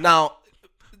saying? Yeah. Now,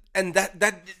 and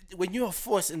that when you're a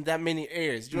force in that many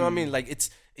areas, do you know what I mean? Like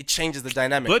it changes the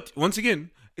dynamic. But once again,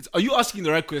 are you asking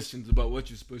the right questions about what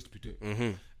you're supposed to be doing?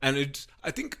 Mm-hmm. And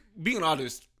I think being an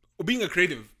artist or being a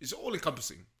creative is all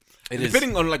encompassing. It is.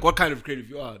 Depending on like what kind of creative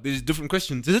you are, there's different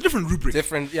questions. There's a different rubric.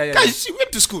 Yeah. Guys, you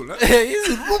went to school, huh? It's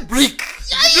a rubric.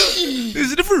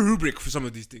 There's a different rubric for some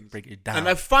of these things. Break it down. And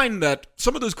I find that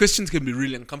some of those questions can be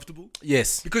really uncomfortable.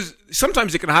 Yes. Because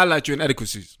sometimes they can highlight your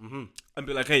inadequacies and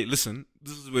be like, hey, listen,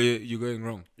 this is where you're going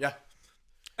wrong. Yeah.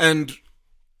 And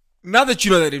now that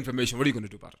you know that information, what are you going to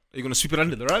do about it? Are you going to sweep it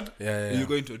under the rug? Yeah. Are you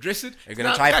going to address it? You're gonna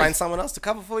Now, try to guys, find someone else to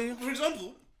cover for you. For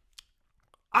example,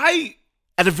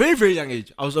 at a very, very young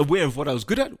age, I was aware of what I was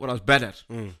good at, what I was bad at.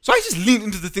 So I just leaned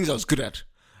into the things I was good at.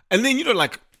 And then,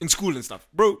 like in school and stuff,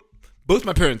 bro, both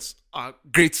my parents are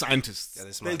great scientists.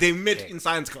 they're smart. They met in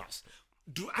science class.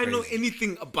 Do I know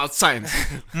anything about science?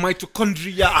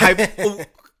 Mitochondria,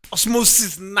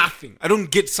 osmosis, nothing. I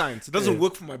don't get science. It doesn't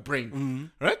work for my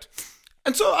brain. Right?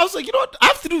 And so I was like, you know what? I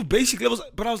have to do basic levels.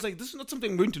 But I was like, this is not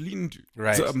something I'm going to lean into.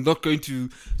 Right. So it's not going to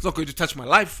touch my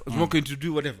life. I'm not going to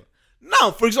do whatever.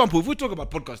 Now, for example, if we talk about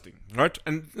podcasting, right?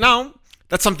 And now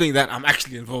that's something that I'm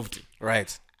actually involved in.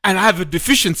 Right. And I have a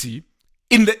deficiency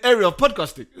in the area of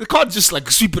podcasting. You can't just like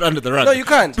sweep it under the rug. No, you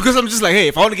can't. Because I'm just like, hey,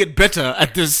 if I want to get better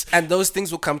at this, And those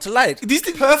things will come to light. these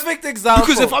things. Perfect example.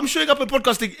 Because if I'm showing up at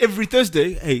podcasting every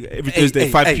Thursday, every Thursday,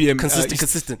 5 p.m.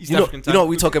 consistent. East You know African what time,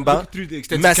 we're talking look about? through the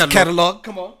extensive Massive catalog. catalog.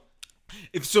 Come on.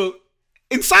 If so,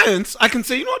 in science, I can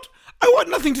say, you know what? I want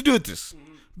nothing to do with this.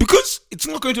 Because it's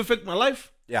not going to affect my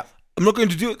life. Yeah. I'm not going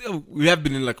to do it. We have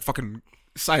been in like a fucking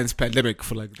science pandemic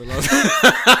for like the last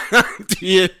 2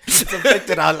 years. It's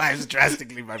affected our lives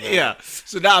drastically, my man. Yeah.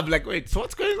 So now I'm like, wait, so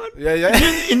what's going on? Yeah.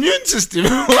 Immune system.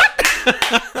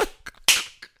 What?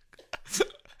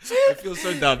 I feel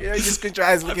so dumb. Yeah, you just screen your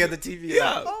eyes looking at the TV. Yeah.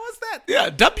 Like, oh, what's that? Yeah,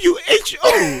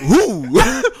 WHO. Who? Who's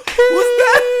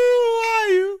that? Who are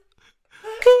you?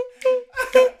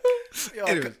 Yo,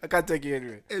 Anyway. I can't take you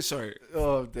anyway. Sorry.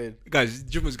 Oh, dude. Guys,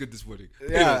 Jim was good this morning.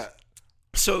 Yeah. Anyways,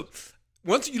 so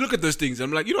once you look at those things,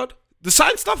 I'm like, you know what? The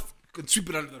science stuff, can sweep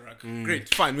it under the rug.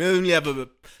 Great, fine. We only have a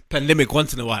pandemic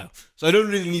once in a while. So I don't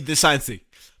really need the science thing.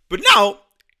 But now,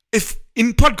 if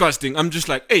in podcasting, I'm just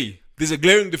like, hey, there's a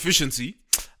glaring deficiency,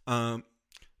 and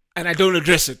I don't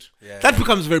address it, that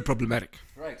becomes very problematic.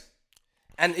 Right.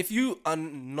 And if you are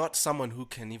not someone who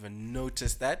can even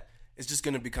notice that, it's just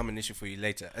going to become an issue for you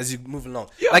later as you move along.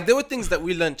 Yeah. Like there were things that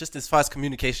we learned just as far as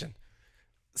communication.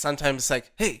 Sometimes it's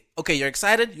like, hey, okay, you're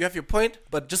excited, you have your point,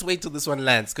 but just wait till this one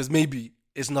lands because maybe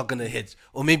it's not gonna hit,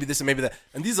 or maybe this and maybe that.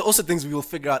 And these are also things we will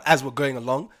figure out as we're going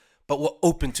along, but we're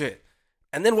open to it.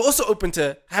 And then we're also open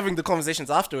to having the conversations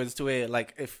afterwards to where,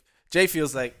 like, if Jay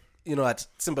feels like, at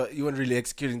Simba, you weren't really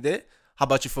executing there, how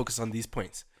about you focus on these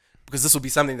points? Because this will be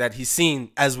something that he's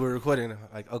seen as we're recording.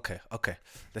 Like, okay,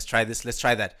 let's try this, let's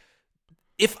try that.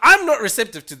 If I'm not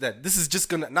receptive to that, this is just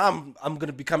gonna, now I'm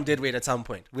gonna become dead weight at some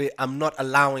point where I'm not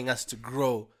allowing us to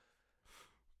grow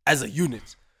as a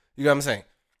unit. You know what I'm saying?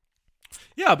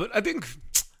 Yeah, but I think,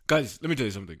 guys, let me tell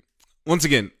you something. Once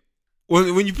again,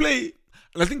 when you play,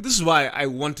 and I think this is why I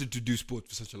wanted to do sport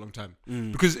for such a long time,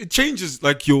 because it changes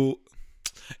like your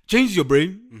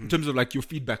brain in terms of like your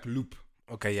feedback loop.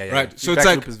 Okay, yeah. Right. So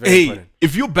Feedback it's loop is like, very hey, important.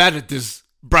 if you're bad at this,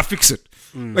 bruh, fix it.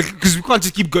 Like, because we can't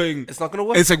just keep going. It's not gonna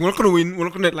work. It's like we're not gonna win. We're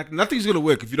not gonna, like, nothing's gonna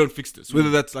work if you don't fix this. Whether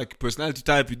that's like personality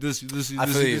type, you this.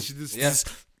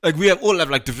 Like, we all have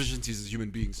like deficiencies as human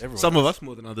beings. Everyone Some of us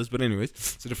more than others, but anyways,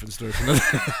 it's a different story for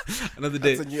another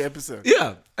day. That's a new episode.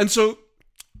 Yeah, and so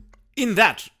in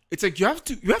that, it's like you have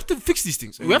to fix these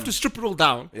things. You have to strip it all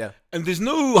down. Yeah. And there's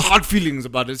no hard feelings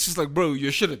about it. It's just like, bro,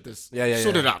 you're shit at this.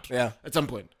 Sort it out. Yeah. At some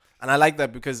point. And I like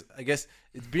that because I guess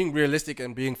it's being realistic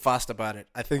and being fast about it.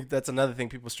 I think that's another thing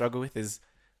people struggle with is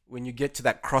when you get to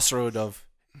that crossroad of,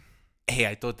 hey,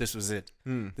 I thought this was it.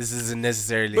 This isn't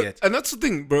necessarily it. And that's the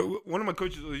thing, bro. One of my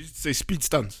coaches used to say speed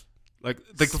stuns. Like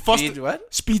the faster. Speed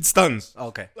what? Speed stuns.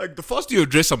 Okay. Like the faster you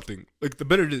address something, like the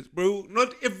better it is, bro.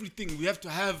 Not everything. We have to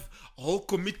have a whole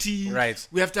committee. Right.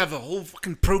 We have to have a whole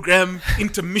fucking program,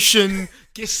 intermission,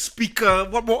 guest speaker.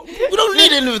 What more? We don't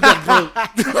need any of that,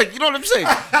 bro. Like, you know what I'm saying?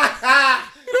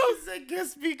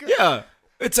 Guest speaker. Yeah.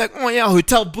 It's like, oh yeah,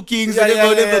 hotel bookings, Yeah,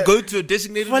 whatever. yeah. Go to a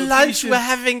designated For lunch, location. we're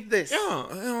having this.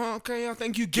 Yeah, okay, yeah,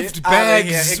 thank you. Gift Get outta bags,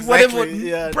 here, exactly. whatever.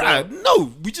 Yeah, Bruh,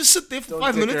 no, we just sit there for Don't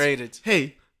 5 minutes. decorate it.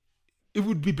 Hey, it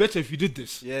would be better if you did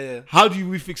this. Yeah. How do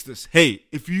we fix this? Hey,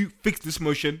 if you fix this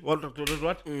motion, what?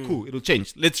 Cool, it'll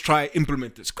change. Let's try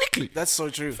implement this quickly. That's so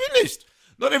true. Finished.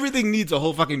 Not everything needs a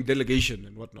whole fucking delegation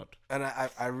and whatnot. And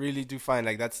I really do find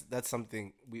like that's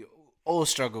something we all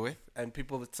struggle with, and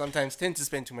people sometimes tend to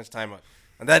spend too much time on,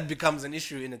 and that becomes an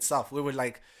issue in itself. Where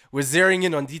we're zeroing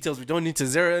in on details we don't need to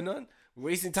zero in on,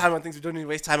 we're wasting time on things we don't need to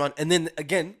waste time on, and then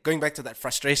again going back to that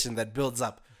frustration that builds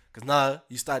up because now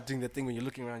you start doing the thing when you're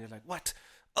looking around, you're like, what?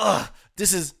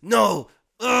 This is no,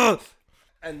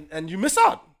 and you miss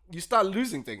out. You start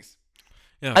losing things.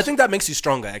 Yeah, I think that makes you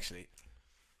stronger, actually.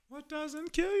 What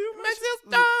doesn't kill you Makes you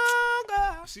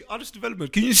stronger. See, artist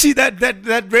development. Can you see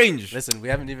that range? Listen, we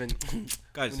haven't even.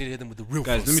 Guys, we need to hit them with the real.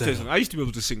 let me tell you something. I used to be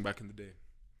able to sing back in the day.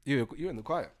 You were in the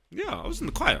choir. Yeah, I was in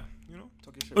the choir. You know,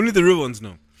 Talk your shit. only the real ones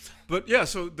know. But yeah,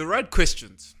 so the right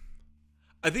questions.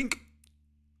 I think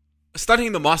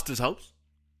studying the masters helps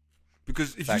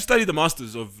because if you study the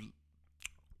masters of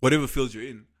whatever field you're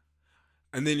in,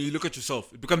 and then you look at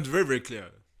yourself, it becomes very, very clear.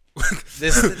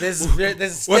 There's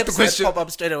steps that pop up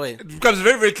straight away. It becomes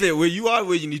very, very clear where you are,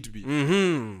 where you need to be.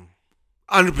 100%.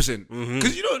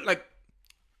 Because you know, like,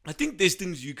 I think there's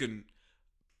things you can.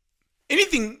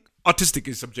 Anything artistic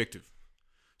is subjective.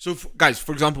 So, guys,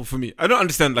 for example, for me, I don't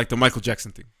understand like the Michael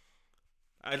Jackson thing.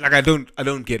 I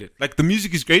don't get it. Like the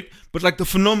music is great, but like the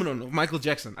phenomenon of Michael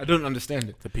Jackson, I don't understand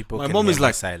it. The people. My mom is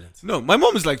like silent. No, my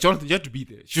mom is like, Jonathan, you have to be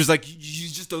there. She was like, you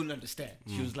just don't understand.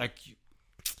 She was like,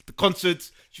 the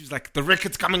concerts. She was like, the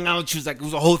records coming out. She was like, it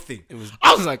was a whole thing.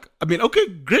 I was like, I mean, okay,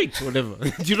 great, whatever.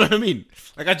 Do you know what I mean?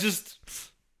 Like,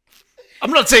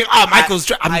 I'm not saying,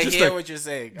 Michael's. I just hear like, what you're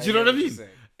saying. do you know what I mean?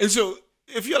 And so,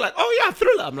 if you're like, oh yeah,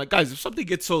 Thriller, I'm like, guys, if something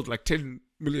gets sold like 10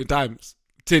 million times,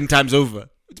 10 times over,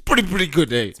 it's pretty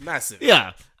good, eh? It's massive.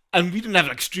 Yeah. And we didn't have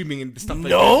like streaming and stuff like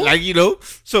No? that. Like, you know,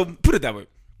 so put it that way.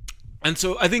 And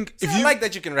so I think if I you like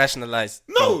that you can rationalize.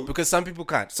 No. though, because some people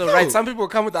can't. So No. right, some people will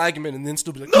come with the argument and then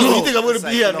still be like, no, no, you think I'm gonna It's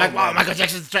be here? no, Like, wow, man. Michael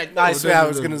Jackson's right. I swear I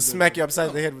was no, gonna no. smack you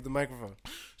upside the head with the microphone.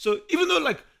 So even though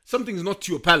like something's not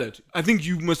to your palate, I think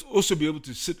you must also be able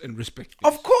to sit and respect it.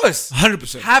 Of course,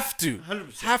 100%. have to,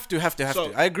 100%. have to.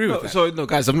 So, I agree with that. So no,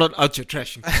 guys, I'm not out here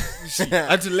trashing. You see, I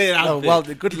had to lay it out. No, there well,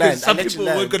 the good because land. Some I let you people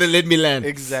land. weren't gonna let me land.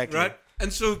 Exactly. Right.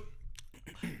 And so,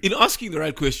 in asking the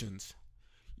right questions,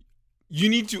 you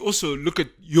need to also look at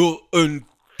your own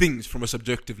things from a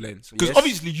subjective lens, because Yes.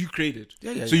 obviously you created.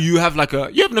 Yeah, so yeah. you have like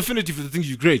you have an affinity for the things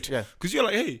you create. Yeah. Because you're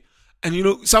like, hey, and you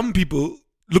know, some people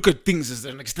look at things as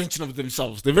an extension of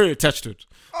themselves. They're very attached to it.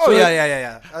 Oh So,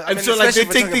 yeah. And so like they especially if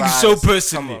we're take talking things about so artists.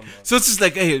 personally. Come on, man. So it's just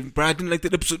like, hey, bro, I didn't like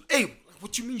that episode. Hey,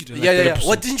 what you mean you didn't Yeah. like that episode?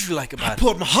 What didn't you like I about it?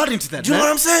 poured my heart into that. Do you know man.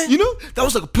 what I'm saying? You know, that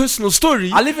was like a personal story.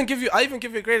 I'll even give you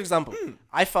a great example.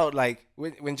 I felt like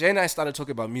when Jay and I started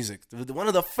talking about music, one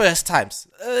of the first times,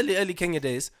 early Kenya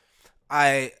days,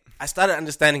 I I started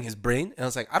understanding his brain, and I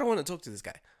was like, I don't want to talk to this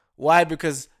guy. Why?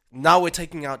 Because now we're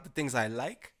taking out the things I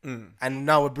like, and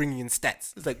now we're bringing in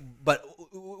stats. It's like, but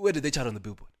where did they chart on the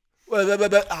Billboard?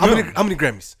 How many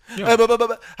Grammys? How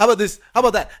about this? How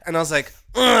about that? And I was like,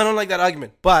 I don't like that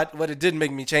argument. But what it did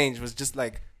make me change was just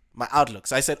like my outlook.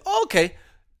 So I said, okay,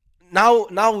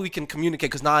 now we can communicate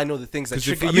because now I know the things that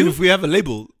trigger you. If we have a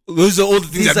label, those are all the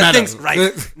things that matter. Things,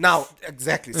 right? Now,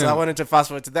 exactly. So I wanted to fast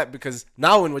forward to that because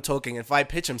now when we're talking, if I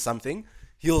pitch him something,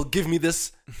 he'll give me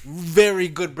this very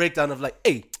good breakdown of like,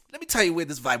 hey, let me tell you where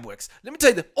this vibe works. Let me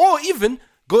tell you that, or even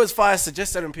go as far as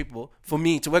suggest certain people for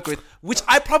me to work with, which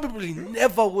I probably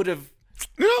never would have,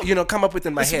 come up with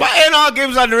in my head. My NR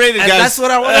game's underrated, and guys. That's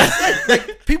what I want to say.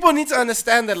 Like, people need to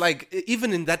understand that, like,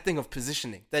 even in that thing of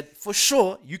positioning, that for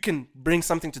sure you can bring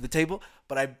something to the table,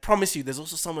 but I promise you, there's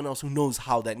also someone else who knows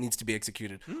how that needs to be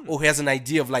executed, or who has an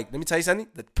idea of like, let me tell you something,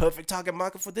 the perfect target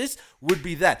market for this would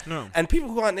be that. No. And people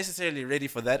who aren't necessarily ready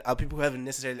for that are people who haven't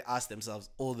necessarily asked themselves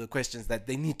all the questions that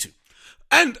they need to.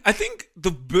 And I think the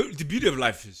beauty of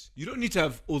life is you don't need to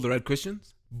have all the right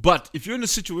questions, but if you're in a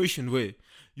situation where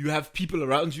you have people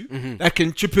around you that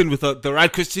can chip in with the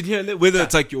right question here and there, whether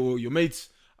it's like your mates,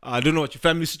 I don't know what your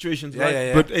family situation's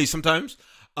like, but hey, sometimes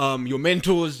your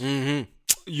mentors,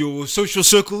 your social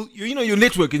circle, your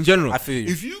network in general. I feel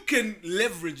you. If you can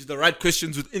leverage the right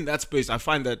questions within that space, I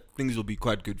find that things will be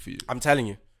quite good for you. I'm telling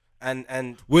you.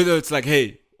 And whether it's like,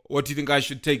 hey, what do you think I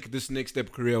should take this next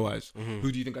step career-wise?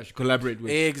 Who do you think I should collaborate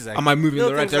with? Exactly. Am I moving in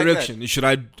the right direction? Like should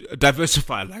I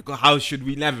diversify? Like, how should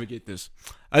we navigate this?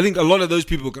 I think a lot of those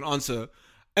people can answer,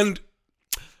 and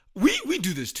we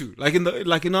do this too. Like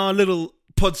in our little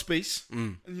pod space,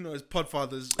 and, as pod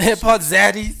fathers, pod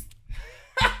zaddies.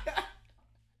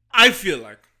 I feel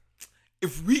like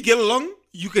if we get along,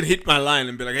 you can hit my line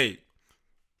and be like, "Hey,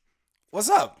 what's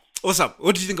up? What's up?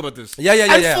 What do you think about this?"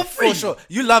 Yeah. For free. For sure.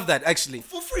 You love that, actually.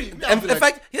 For free. And in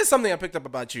fact, here's something I picked up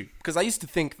about you. Because I used to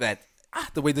think that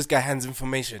the way this guy hands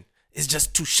information is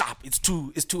just too sharp. It's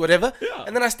too whatever. Yeah.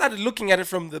 And then I started looking at it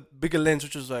from the bigger lens,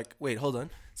 which was like, wait, hold on.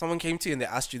 Someone came to you and they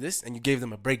asked you this and you gave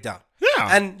them a breakdown.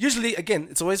 Yeah. And usually, again,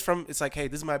 it's always it's like, hey,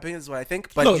 this is my opinion, this is what I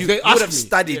think. But No, you if they would ask have me,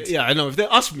 studied. Yeah, I know. If they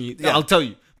ask me, I'll tell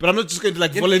you. But I'm not just going to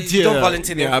You volunteer. don't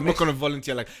volunteer the Yeah, I'm not information. going to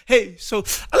volunteer like, hey, so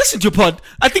I listened to your pod.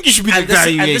 I think you should be And the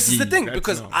guy. this is the thing,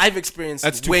 because I've experienced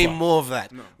That's too way far. more of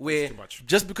that. No, where that's too much.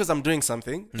 just because I'm doing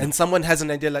something and someone has an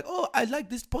idea like, oh, I like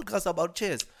this podcast about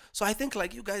chairs. So I think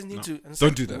like you guys need to. And it's don't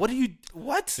like, do that.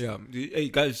 What? Yeah. Hey,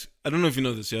 guys, I don't know if you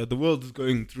know this, yeah. The world is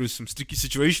going through some sticky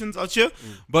situations out here,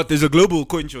 but there's a global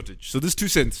coin shortage. So there's 2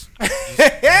 cents.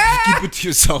 Just keep it to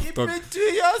yourself, dog. Keep it to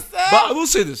yourself. But I will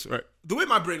say this, right? The way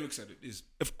my brain looks at it is,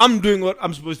 if I'm doing what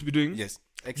I'm supposed to be doing, Yes.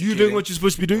 you doing what you're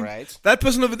supposed to be doing, Right. that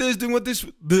person over there is doing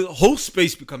the whole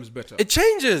space becomes better. It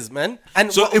changes, man.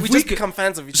 And So if we we just can- become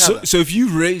fans of each other. So if you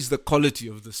raise the quality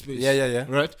of the space, Yeah.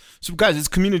 right? So guys, it's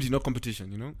community, not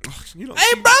competition. You know,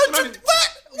 Hey, bro, what?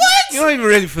 you're not even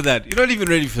ready for that. You're not even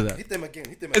ready for that. Hit them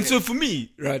again. And so for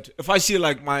me, right, if I see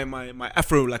like my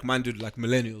Afro like minded like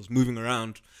millennials moving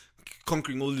around,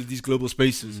 conquering all of these global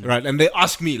spaces, right, and they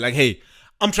ask me like, hey,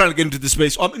 I'm trying to get into this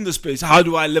space. I'm in this space. How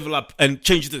do I level up and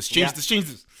change this? Change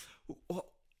this.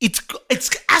 It's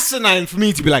asinine for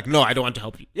me to be like, no, I don't want to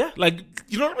help you. Yeah. Like,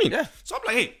 you know what I mean? Yeah. So I'm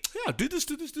like, hey, yeah, do this.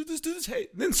 Hey,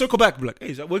 then circle back. Be like, hey,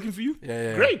 is that working for you?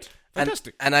 Yeah. Great.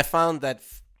 Fantastic. And I found that,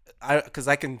 because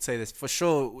I can say this for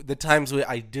sure, the times where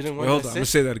I didn't want Hold to on. I'm going to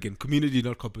sit. say that again. Community,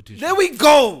 not competition. There we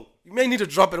go. You may need to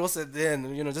drop it also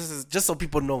then, just so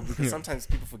people know, because sometimes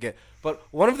people forget. But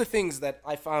one of the things that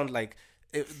I found, like,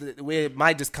 where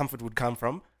my discomfort would come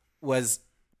from was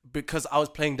because I was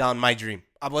playing down my dream.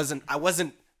 I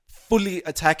wasn't fully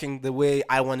attacking the way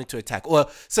I wanted to attack, or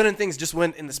certain things just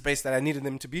weren't in the space that I needed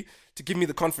them to be to give me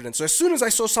the confidence. So as soon as I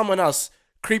saw someone else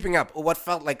creeping up, or what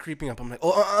felt like creeping up, I'm like,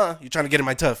 you're trying to get in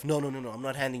my turf. No, I'm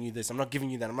not handing you this. I'm not giving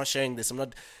you that. I'm not sharing this. I'm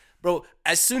not, bro.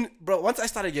 Once I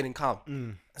started getting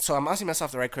calm, so I'm asking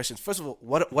myself the right questions. First of all,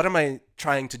 what am I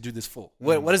trying to do this for?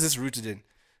 What is this rooted in?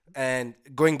 And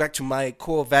going back to my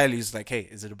core values, like, hey,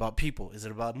 is it about people? Is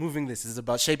it about moving this? Is it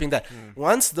about shaping that?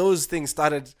 Once those things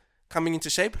started coming into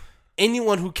shape,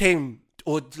 anyone who came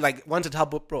or like wanted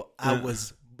help, bro, I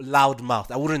was loud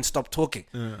mouthed. I wouldn't stop talking.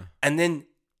 And then,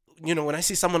 when I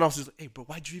see someone else who's like, hey, bro,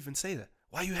 why'd you even say that?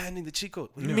 Why are you handing the cheat code?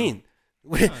 What do you mean?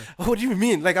 What do you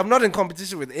mean? Like, I'm not in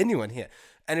competition with anyone here.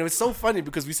 And it was so funny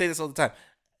because we say this all the time.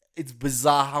 It's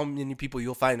bizarre how many people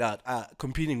you'll find out are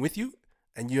competing with you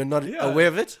and you're not aware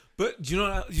of it. But do you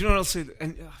know what I'll say?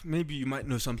 And maybe you might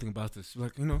know something about this.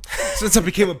 Like, since I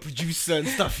became a producer and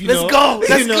stuff, Let's go.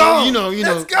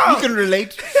 You can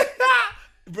relate.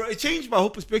 bro, it changed my whole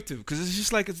perspective because it's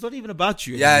just like it's not even about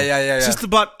you. Yeah, anymore. yeah. It's just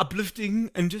about uplifting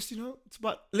and just it's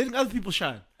about letting other people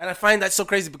shine. And I find that so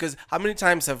crazy because how many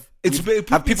times have It put me in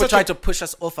people such tried a- to push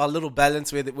us off our little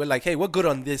balance where we're like, hey, we're good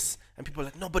on this, and people are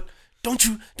like, no, but don't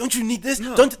you need this?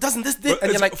 No. Doesn't this? But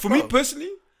And you're like, for bro. me personally,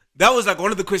 that was like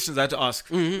one of the questions I had to ask.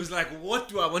 It was like, what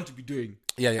do I want to be doing?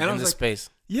 yeah, And I in was the like, space.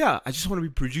 yeah, I just want to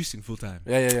be producing full time.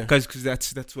 Yeah. Because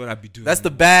that's what I'd be doing. That's the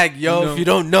bag, yo. You know, if you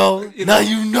don't know, you now know.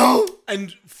 you know.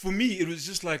 And for me, it was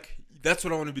just like that's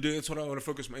what I want to be doing. That's what I want to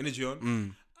focus my energy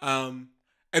on.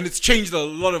 And it's changed a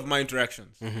lot of my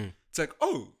interactions. It's like,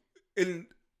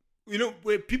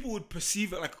 where people would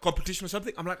perceive it like a competition or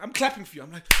something. I'm like, I'm clapping for you.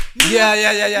 I'm like,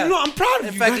 Yeah. You know, I'm proud of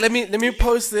In you. fact, guys. let me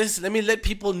post this. Let me let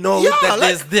people know Yeah, that like,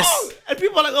 there's this. and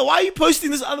people are like, oh, why are you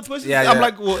posting this other person? Yeah, I'm yeah.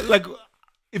 like, well, like,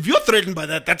 if you're threatened by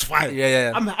that, that's fine.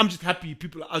 Yeah. I'm just happy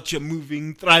people are out here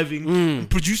moving, thriving, and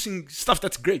producing stuff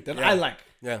that's great that I like.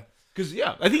 Yeah. Because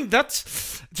I think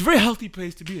it's a very healthy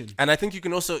place to be in. And I think you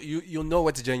can also you'll know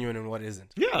what's genuine and what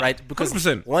isn't. Yeah, Right? Because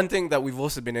 100%. one thing that we've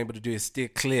also been able to do is steer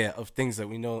clear of things that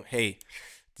we know, hey,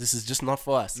 this is just not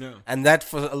for us. Yeah. And that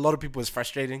for a lot of people is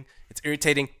frustrating. It's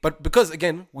irritating. But because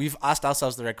again, we've asked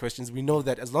ourselves the right questions, we know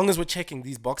that as long as we're checking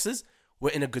these boxes,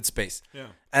 we're in a good space. Yeah.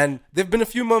 And there've been a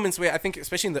few moments where I think,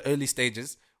 especially in the early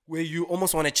stages, where you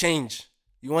almost want to change.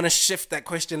 You want to shift that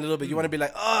question a little bit. You want to be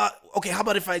like, okay, how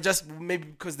about if I just, maybe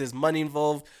because there's money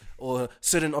involved or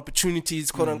certain opportunities,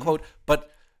 quote unquote.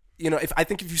 But,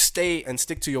 if you stay and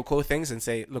stick to your core things and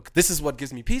say, look, this is what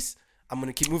gives me peace. I'm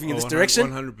going to keep moving in this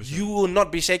direction. 100%. You will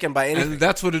not be shaken by anything. And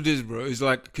that's what it is, bro. It's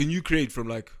like, can you create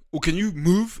from or can you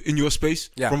move in your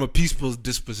space from a peaceful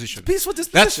disposition? Peaceful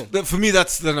disposition. For me,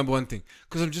 that's the number one thing.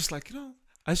 Because I'm just like,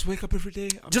 I just wake up every day.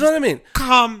 Do you know what I mean?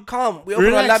 Calm. We open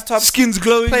relaxed, our laptops, skin's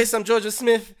glowing. play some Georgia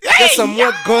Smith, get some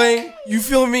work going. You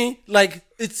feel me? Like,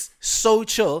 it's so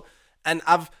chill. And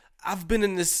I've been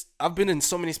in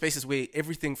so many spaces where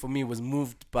everything for me was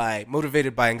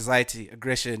motivated by anxiety,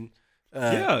 aggression,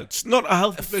 it's not a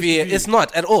healthy place fear. to be. It's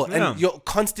not at all. Yeah. And you're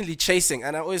constantly chasing.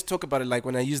 And I always talk about it like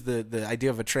when I use the idea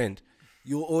of a trend.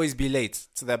 You'll always be late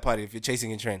to that party if you're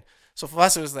chasing a trend. So for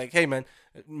us, it was like, hey, man,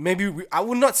 maybe I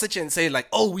would not sit here and say like,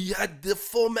 oh, we had the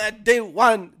format day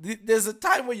one. There's a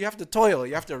time where you have to toil.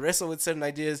 You have to wrestle with certain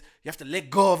ideas. You have to let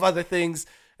go of other things.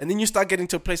 And then you start getting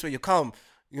to a place where you're calm.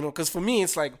 Because for me,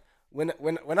 it's like when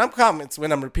I'm calm, it's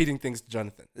when I'm repeating things to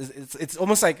Jonathan. It's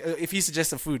almost like if he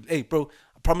suggests a food. Hey, bro,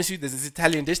 I promise you there's this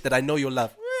Italian dish that I know you'll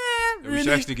love. We should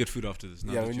actually get food after this.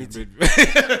 Yeah, we need to.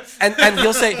 And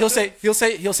he'll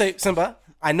say, Simba,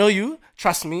 I know you.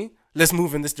 Trust me. Let's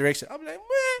move in this direction. I'm like,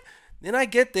 meh. Then I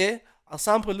get there. I'll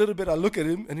sample a little bit. I'll look at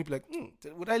him, and he'll be like,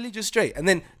 would I lead you straight? And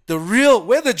then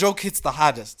where the joke hits the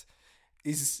hardest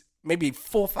is maybe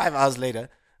 4 or 5 hours later,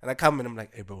 and I come and I'm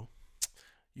like, hey, bro,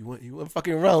 you weren't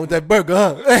fucking around with that burger,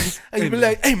 huh? And you'll be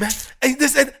like, hey, man, hey,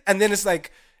 this, and then it's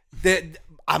like,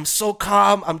 I'm so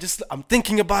calm. I'm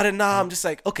thinking about it now. I'm just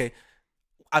like, okay,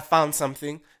 I found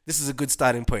something. This is a good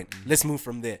starting point. Let's move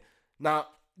from there. Now,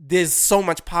 there's so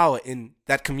much power in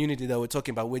that community that we're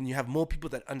talking about when you have more people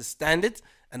that understand it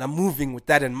and are moving with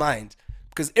that in mind.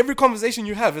 Because every conversation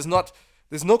you have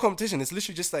there's no competition. It's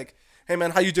literally just like, hey,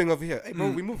 man, how you doing over here? Hey, bro,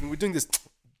 we're moving. We're doing this.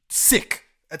 Sick.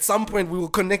 At some point, we will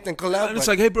connect and collab. And it's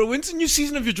like, hey, bro, when's the new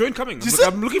season of your joint coming?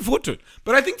 I'm looking forward to it.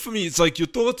 But I think for me, it's like your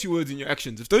thoughts, your words, and your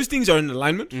actions. If those things are in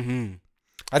alignment, then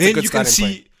you can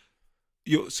see.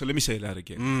 So let me say that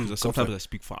again. Because sometimes I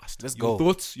speak fast. Let's your go.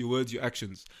 Thoughts, your words, your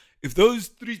actions. If those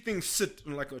three things sit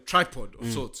on like a tripod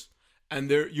of sorts,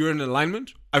 and you're in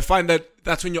alignment, I find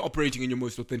that's when you're operating in your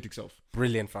most authentic self.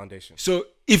 Brilliant foundation. So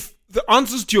if the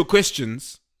answers to your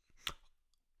questions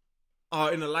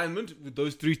are in alignment with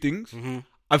those three things,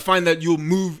 I find that you'll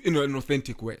move in an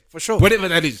authentic way. For sure. Whatever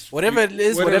that is. Whatever it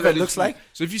is, whatever it looks like.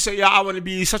 So if you say, I want to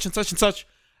be such and such and such,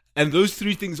 and those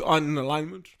three things aren't in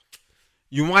alignment,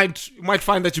 you might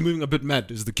find that you're moving a bit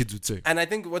mad, as the kids would say. And I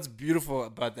think what's beautiful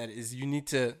about that is you need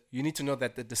to know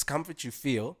that the discomfort you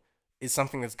feel is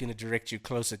something that's going to direct you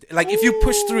closer. Like if you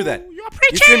push through that. You're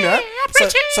preaching, you feel me, huh? you're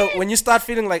preaching. So when you start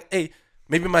feeling like, hey,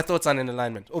 maybe my thoughts aren't in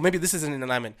alignment, or maybe this isn't in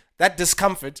alignment, that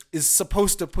discomfort is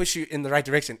supposed to push you in the right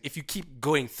direction if you keep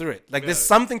going through it. Like there's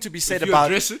something to be said If you about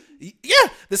address it. Yeah,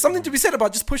 there's something to be said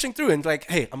about just pushing through and like,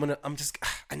 hey,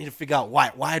 I need to figure out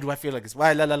why do I feel like this?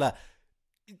 Why la.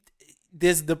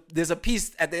 There's a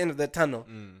piece at the end of the tunnel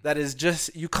that is just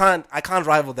I can't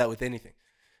rival that with anything.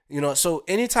 So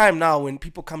anytime now when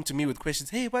people come to me with questions,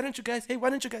 hey, why don't you guys?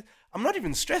 I'm not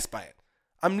even stressed by it.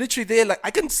 I'm literally there, like, I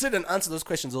can sit and answer those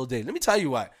questions all day. Let me tell you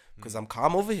why. Because I'm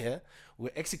calm over here. We're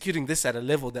executing this at a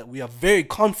level that we are very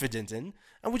confident in.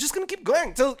 And we're just going to keep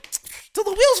going till the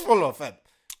wheels fall off, fam.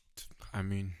 I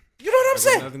mean, You know what I'm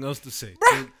saying? nothing else to say.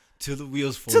 Bruh. Till the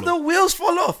wheels fall Till off. the wheels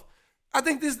fall off. I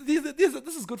think this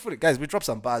is good for it, guys. We dropped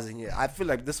some bars in here. I feel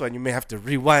like this one you may have to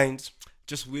rewind.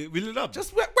 Just wheel it up.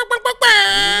 Just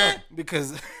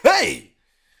because hey,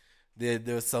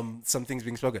 there's some things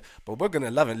being spoken, but we're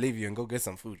gonna love and leave you and go get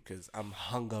some food because I'm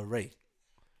hungry.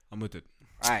 I'm with it.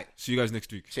 All right, See you guys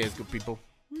next week. cheers, good people.